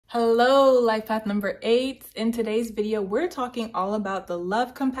Hello, life path number 8. In today's video, we're talking all about the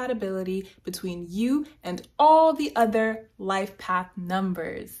love compatibility between you and all the other life path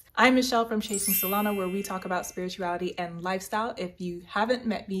numbers. I'm Michelle from Chasing Solana, where we talk about spirituality and lifestyle. If you haven't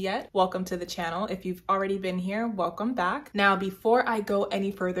met me yet, welcome to the channel. If you've already been here, welcome back. Now, before I go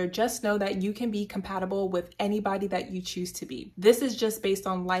any further, just know that you can be compatible with anybody that you choose to be. This is just based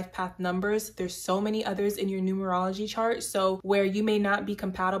on life path numbers. There's so many others in your numerology chart. So where you may not be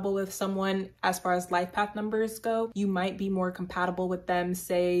compatible with someone as far as life path numbers go, you might be more compatible with them,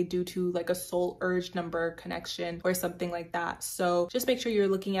 say, due to like a soul urge number connection or something like that. So just make sure you're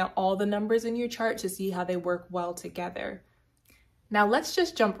looking at all the numbers in your chart to see how they work well together. Now let's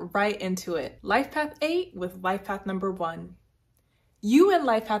just jump right into it. Life path 8 with life path number 1. You and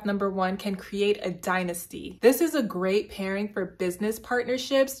life path number 1 can create a dynasty. This is a great pairing for business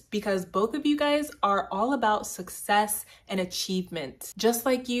partnerships because both of you guys are all about success and achievement. Just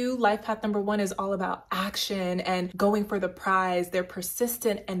like you, life path number 1 is all about action and going for the prize. They're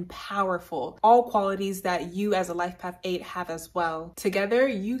persistent and powerful, all qualities that you as a life path 8 have as well. Together,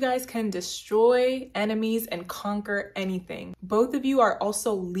 you guys can destroy enemies and conquer anything. Both of you are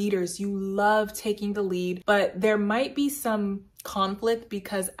also leaders. You love taking the lead, but there might be some conflict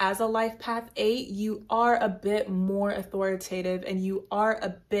because as a life path 8, you are a bit more authoritative and you are a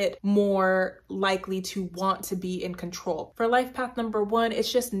bit more likely to want to be in control. For life path number 1,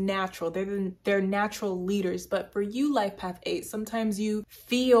 it's just natural. They're natural leaders. But for you, life path 8, sometimes you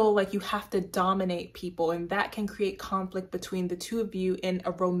feel like you have to dominate people, and that can create conflict between the two of you in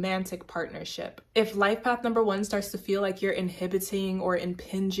a romantic partnership. If life path number 1 starts to feel like you're inhibiting or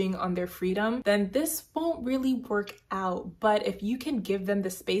impinging on their freedom, then this won't really work out. But if you can give them the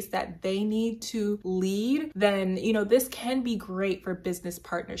space that they need to lead, then, this can be great for business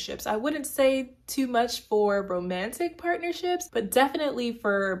partnerships. I wouldn't say too much for romantic partnerships, but definitely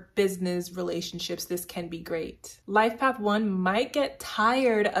for business relationships, this can be great. Life path 1 might get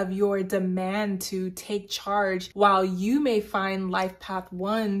tired of your demand to take charge, while you may find life path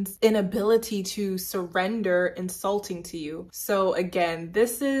 1's inability to surrender insulting to you. So again,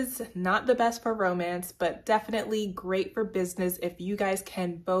 this is not the best for romance, but definitely great for business if you guys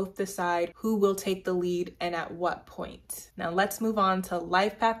can both decide who will take the lead and at what point. Now let's move on to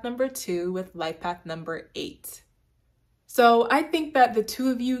life path number 2 with life path number 8. So I think that the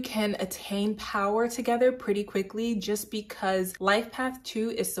two of you can attain power together pretty quickly just because life path 2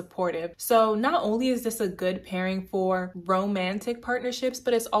 is supportive. So not only is this a good pairing for romantic partnerships,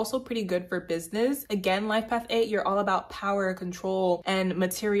 but it's also pretty good for business. Again, life path 8, you're all about power, control, and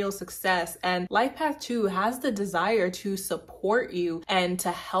material success. And life path 2 has the desire to support you and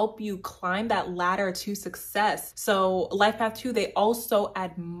to help you climb that ladder to success. So life path 2, they also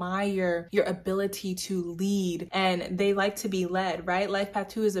admire your ability to lead, and they like to be led, right? Life path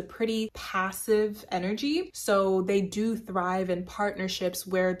 2 is a pretty passive energy, so they do thrive in partnerships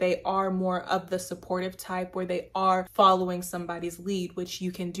where they are more of the supportive type, where they are following somebody's lead, which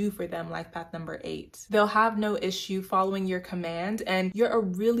you can do for them, life path number 8. They'll have no issue following your command, and you're a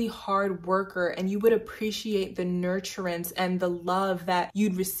really hard worker, and you would appreciate the nurturance and the love that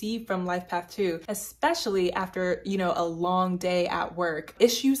you'd receive from life path 2, especially after, a long day at work.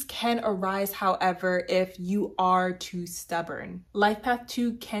 Issues can arise, however, if you are too stubborn. Life path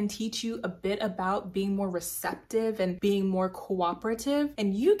 2 can teach you a bit about being more receptive and being more cooperative,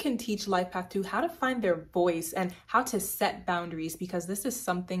 and you can teach life path 2 how to find their voice and how to set boundaries, because this is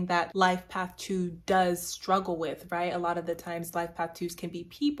something that life path 2 does struggle with, right? A lot of the times life path 2s can be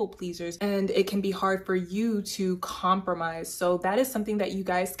people pleasers, and it can be hard for you to compromise. So that is something that you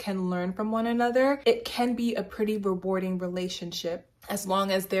guys can learn from one another. It can be a pretty rewarding relationship as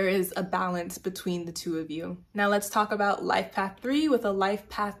long as there is a balance between the two of you. Now let's talk about life path 3 with a life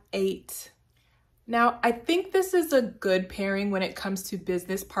path 8. Now, I think this is a good pairing when it comes to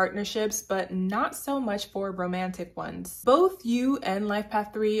business partnerships, but not so much for romantic ones. Both you and life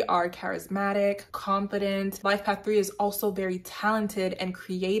path 3 are charismatic, confident. Life path 3 is also very talented and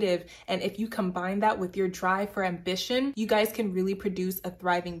creative. And if you combine that with your drive for ambition, you guys can really produce a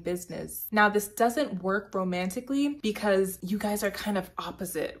thriving business. Now, this doesn't work romantically because you guys are kind of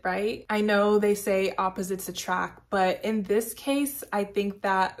opposite, right? I know they say opposites attract, but in this case, I think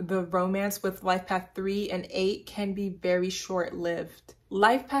that the romance with life path 3 and 8 can be very short-lived.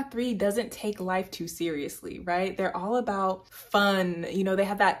 Life path 3 doesn't take life too seriously, right? They're all about fun. They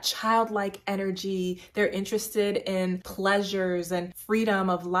have that childlike energy. They're interested in pleasures and freedom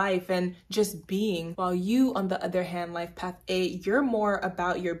of life and just being. While you, on the other hand, life path 8, you're more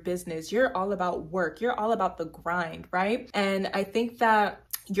about your business. You're all about work. You're all about the grind, right? And I think that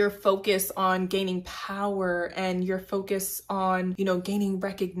you're focused on gaining power and you're focused on, gaining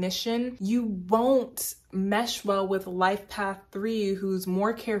recognition, you won't mesh well with life path 3, who's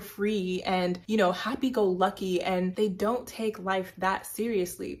more carefree and, happy-go-lucky, and they don't take life that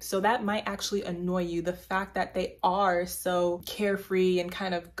seriously. So that might actually annoy you, the fact that they are so carefree and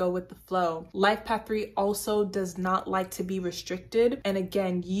kind of go with the flow. Life path 3 also does not like to be restricted. And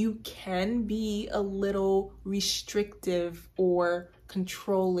again, you can be a little restrictive or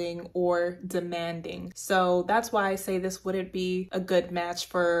controlling or demanding. So that's why I say this wouldn't be a good match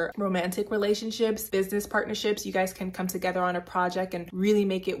for romantic relationships, business partnerships. You guys can come together on a project and really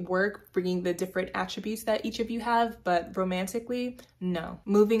make it work, bringing the different attributes that each of you have, but romantically, no.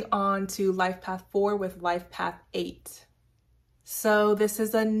 Moving on to life path 4 with life path 8. So this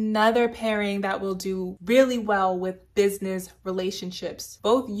is another pairing that will do really well with business relationships.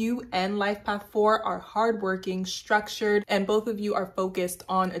 Both you and life path 4 are hardworking, structured, and both of you are focused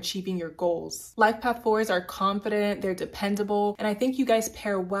on achieving your goals. Life path 4s are confident, they're dependable, and I think you guys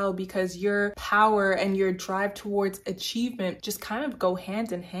pair well because your power and your drive towards achievement just kind of go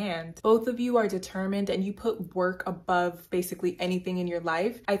hand in hand. Both of you are determined and you put work above basically anything in your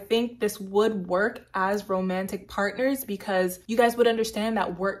life. I think this would work as romantic partners because you guys would understand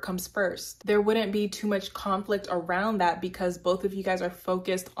that work comes first. There wouldn't be too much conflict around that because both of you guys are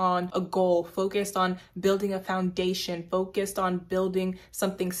focused on a goal, focused on building a foundation, focused on building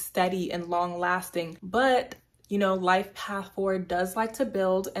something steady and long lasting. But life path 4 does like to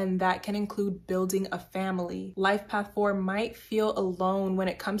build, and that can include building a family. Life path 4 might feel alone when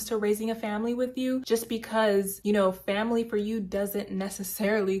it comes to raising a family with you, just because, family for you doesn't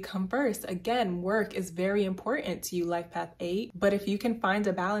necessarily come first. Again, work is very important to you, life path 8. But if you can find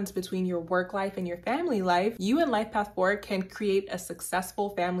a balance between your work life and your family life, you and life path 4 can create a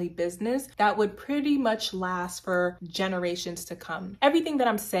successful family business that would pretty much last for generations to come. Everything that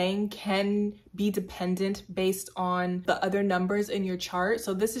I'm saying can be dependent based on the other numbers in your chart.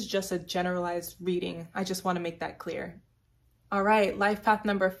 So this is just a generalized reading. I just want to make that clear. All right, life path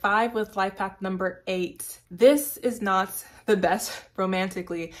number 5 with life path number 8. This is not the best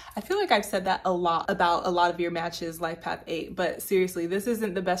romantically. I feel like I've said that a lot about a lot of your matches, life path 8, but seriously, this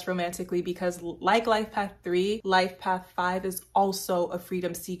isn't the best romantically because like life path 3, life path 5 is also a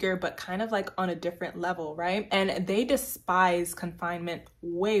freedom seeker, but kind of like on a different level, right? And they despise confinement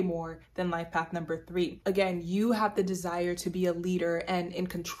way more than life path number 3. Again, you have the desire to be a leader and in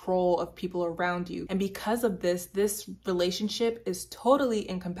control of people around you. And because of this relationship is totally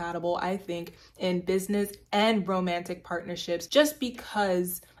incompatible, I think, in business and romantic partnerships, just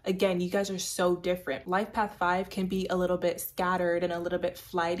because, again, you guys are so different. Life path 5 can be a little bit scattered and a little bit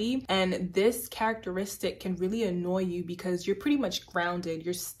flighty, and this characteristic can really annoy you because you're pretty much grounded,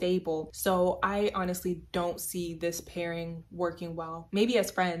 you're stable. So I honestly don't see this pairing working well. Maybe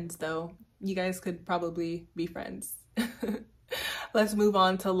as friends though. You guys could probably be friends. Let's move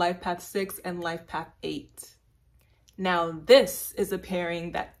on to life path 6 and life path 8. Now, this is a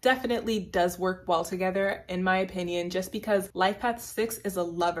pairing that definitely does work well together, in my opinion, just because life path 6 is a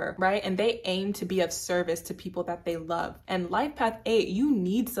lover, right? And they aim to be of service to people that they love. And life path 8, you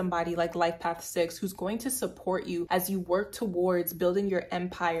need somebody like life path 6 who's going to support you as you work towards building your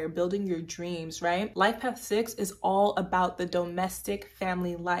empire, building your dreams, right? Life path 6 is all about the domestic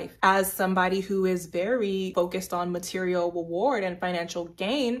family life. As somebody who is very focused on material reward and financial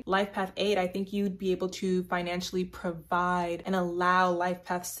gain, life path 8, I think you'd be able to financially provide and allow life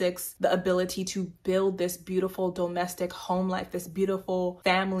path 6 the ability to build this beautiful domestic home life, this beautiful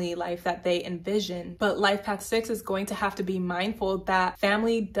family life that they envision. But life path 6 is going to have to be mindful that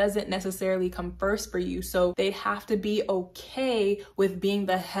family doesn't necessarily come first for you. So they'd have to be okay with being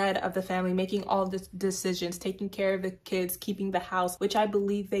the head of the family, making all the decisions, taking care of the kids, keeping the house, which I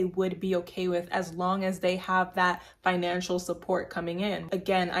believe they would be okay with as long as they have that financial support coming in.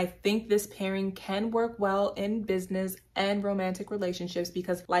 Again, I think this pairing can work well in business and romantic relationships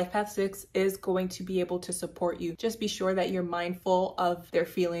because life path 6 is going to be able to support you. Just be sure that you're mindful of their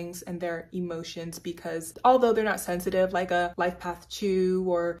feelings and their emotions, because although they're not sensitive like a life path 2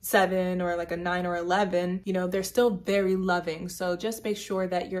 or 7 or like a 9 or 11, they're still very loving. So just make sure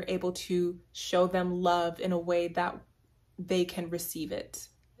that you're able to show them love in a way that they can receive it.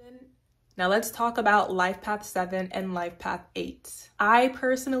 Now let's talk about life path 7 and life path 8. I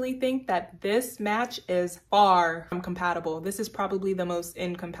personally think that this match is far from compatible. This is probably the most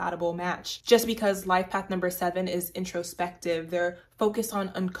incompatible match, just because life path number 7 is introspective. They're focused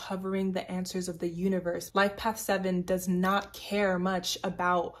on uncovering the answers of the universe. Life path 7 does not care much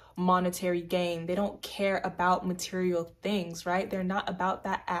about monetary gain. They don't care about material things, right? They're not about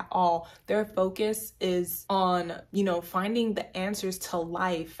that at all. Their focus is on, finding the answers to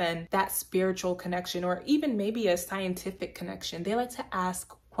life and that spiritual connection, or even maybe a scientific connection. They like to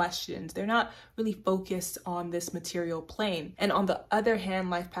ask questions. They're not really focused on this material plane. And on the other hand,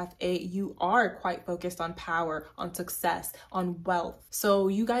 life path 8, you are quite focused on power, on success, on wealth. So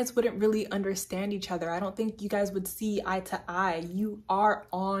you guys wouldn't really understand each other. I don't think you guys would see eye to eye. You are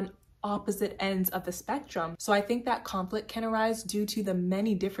on opposite ends of the spectrum. So I think that conflict can arise due to the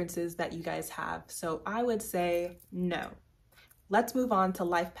many differences that you guys have. So I would say no. Let's move on to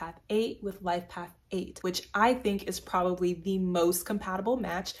life path 8 with life path 8, which I think is probably the most compatible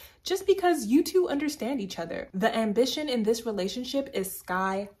match, just because you two understand each other. The ambition in this relationship is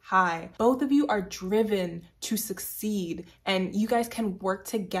sky high. Both of you are driven to succeed, and you guys can work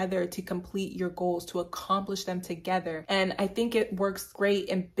together to complete your goals, to accomplish them together. And I think it works great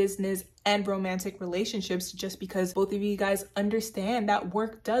in business and romantic relationships, just because both of you guys understand that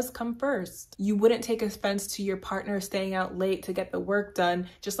work does come first. You wouldn't take offense to your partner staying out late to get the work done,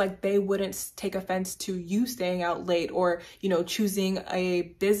 just like they wouldn't take offense to you staying out late, or choosing a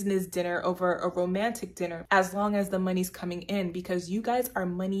business dinner over a romantic dinner, as long as the money's coming in, because you guys are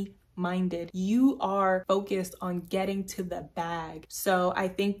money minded. You are focused on getting to the bag. So I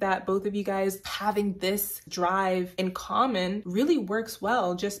think that both of you guys having this drive in common really works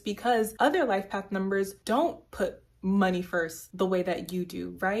well, just because other life path numbers don't put money first the way that you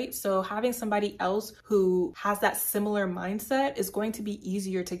do, right? So having somebody else who has that similar mindset is going to be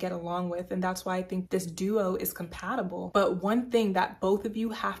easier to get along with, and that's why I think this duo is compatible. But one thing that both of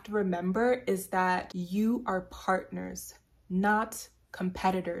you have to remember is that you are partners, not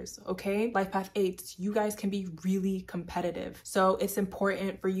competitors, okay? Life path 8, you guys can be really competitive. So it's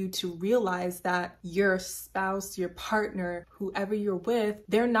important for you to realize that your spouse, your partner, whoever you're with,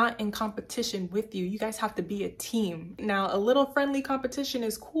 they're not in competition with you. You guys have to be a team. Now, a little friendly competition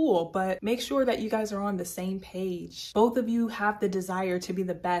is cool, but make sure that you guys are on the same page. Both of you have the desire to be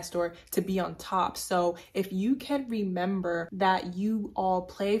the best or to be on top. So if you can remember that you all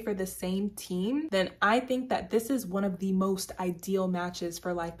play for the same team, then I think that this is one of the most ideal matches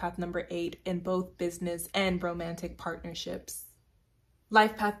for life path number 8 in both business and romantic partnerships.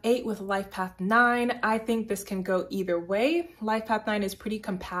 Life path 8 with life path 9, I think this can go either way. Life path 9 is pretty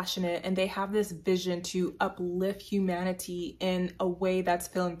compassionate, and they have this vision to uplift humanity in a way that's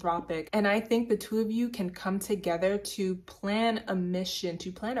philanthropic. And I think the two of you can come together to plan a mission,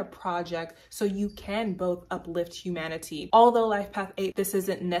 to plan a project, so you can both uplift humanity. Although life path 8, this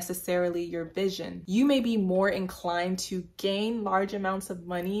isn't necessarily your vision. You may be more inclined to gain large amounts of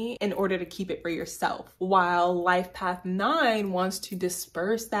money in order to keep it for yourself, while life path 9 wants to disperse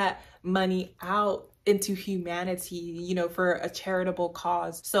that money out into humanity, for a charitable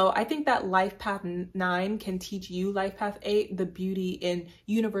cause. So I think that life path 9 can teach you, life path 8, the beauty in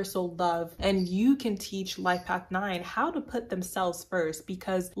universal love, and you can teach life path 9 how to put themselves first,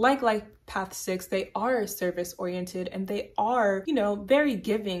 because like life path 6, they are service oriented and they are, very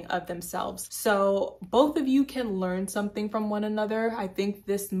giving of themselves. So both of you can learn something from one another. I think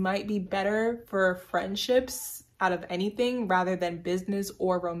this might be better for friendships out of anything rather than business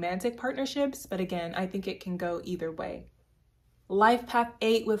or romantic partnerships. But again, I think it can go either way. Life path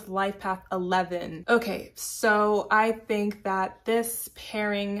 8 with life path 11. Okay, so I think that this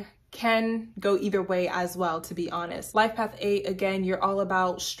pairing can go either way as well, to be honest. Life path 8, again, you're all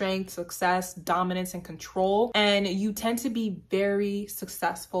about strength, success, dominance, and control. And you tend to be very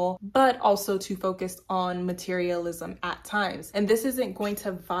successful, but also too focused on materialism at times. And this isn't going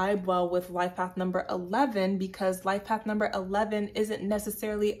to vibe well with life path number 11, because life path number 11 isn't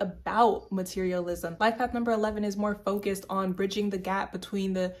necessarily about materialism. Life path number 11 is more focused on bridging the gap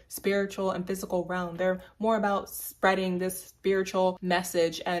between the spiritual and physical realm. They're more about spreading this spiritual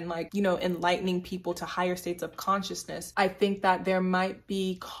message and enlightening people to higher states of consciousness. I think that there might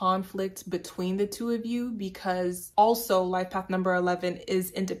be conflict between the two of you, because also life path number 11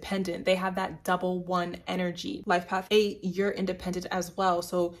 is independent. They have that double one energy. Life path 8, you're independent as well.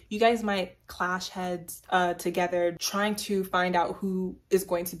 So you guys might clash heads together, trying to find out who is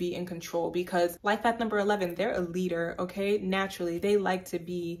going to be in control, because life path number 11, they're a leader, okay? Naturally, they like to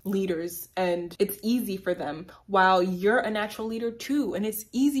be leaders and it's easy for them, while you're a natural leader too, and it's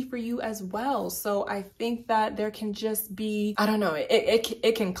easy for you as well. So I think that there can just be, I don't know,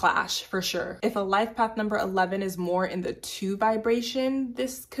 it can clash for sure. If a life path number 11 is more in the 2 vibration,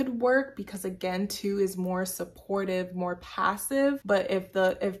 this could work because again, 2 is more supportive, more passive. But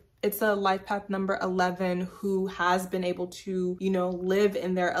if it's a life path number 11 who has been able to, you know, live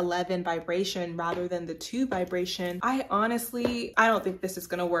in their 11 vibration rather than the 2 vibration, I don't think this is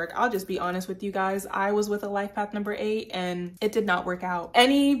gonna work. I'll just be honest with you guys. I was with a life path number 8 and it did not work out.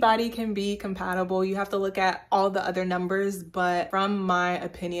 Anybody can be compatible. You have to look at all the other numbers, but from my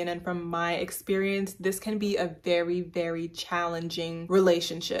opinion and from my experience, this can be a very, very challenging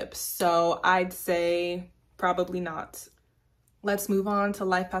relationship. So I'd say probably not. Let's move on to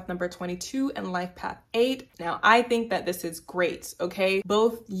life path number 22 and life path 8. Now, I think that this is great, okay?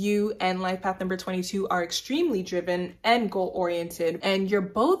 Both you and life path number 22 are extremely driven and goal-oriented, and you're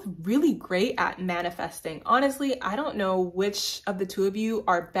both really great at manifesting. Honestly, I don't know which of the two of you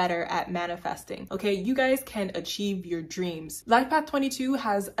are better at manifesting, okay? You guys can achieve your dreams. Life path 22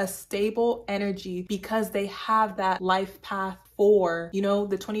 has a stable energy because they have that life path 4, you know,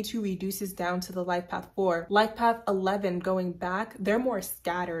 the 22 reduces down to the life path 4. Life path 11 going back, they're more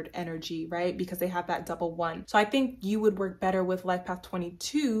scattered energy, right? Because they have that double 1. So I think you would work better with life path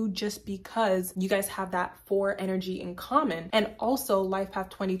 22 just because you guys have that 4 energy in common. And also life path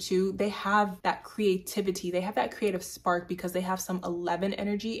 22, they have that creativity. They have that creative spark because they have some 11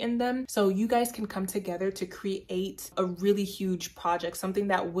 energy in them. So you guys can come together to create a really huge project, something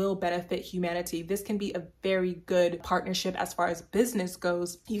that will benefit humanity. This can be a very good partnership as far as business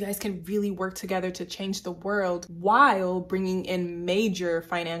goes. You guys can really work together to change the world while bringing in major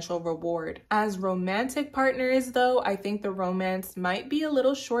financial reward. As romantic partners though, I think the romance might be a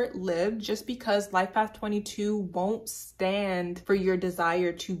little short-lived just because life path 22 won't stand for your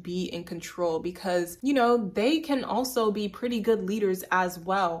desire to be in control because, you know, they can also be pretty good leaders as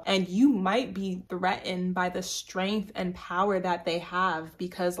well. And you might be threatened by the strength and power that they have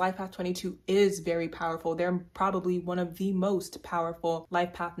because life path 22 is very powerful. They're probably one of the most powerful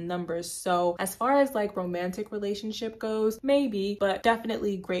life path numbers. So as far as like romantic relationship goes, maybe, but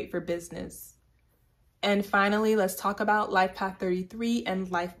definitely great for business. And finally, let's talk about life path 33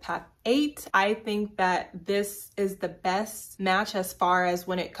 and life path 8. I think that this is the best match as far as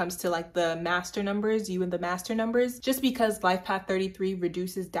when it comes to like the master numbers, you and the master numbers, just because life path 33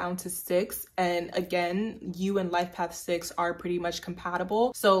 reduces down to 6. And again, you and life path 6 are pretty much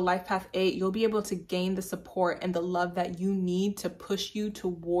compatible. So life path 8, you'll be able to gain the support and the love that you need to push you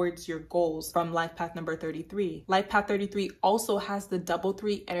towards your goals from life path number 33. Life path 33 also has the double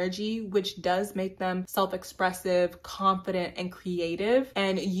 3 energy, which does make them self-expressive, confident, and creative.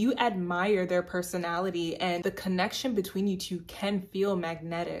 And you admire their personality and the connection between you two can feel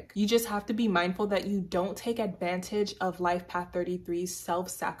magnetic. You just have to be mindful that you don't take advantage of life path 33's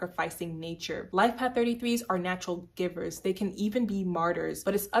self-sacrificing nature. Life path 33s are natural givers. They can even be martyrs,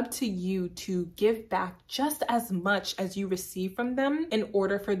 but it's up to you to give back just as much as you receive from them in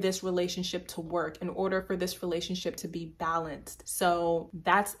order for this relationship to work, in order for this relationship to be balanced. So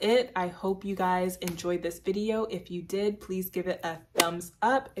that's it. I hope you guys enjoyed this video. If you did, please give it a thumbs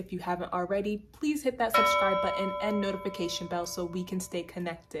up. If you haven't already, please hit that subscribe button and notification bell so we can stay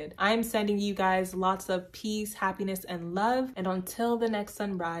connected. I'm sending you guys lots of peace, happiness, and love. And until the next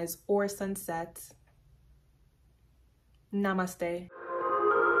sunrise or sunset, namaste.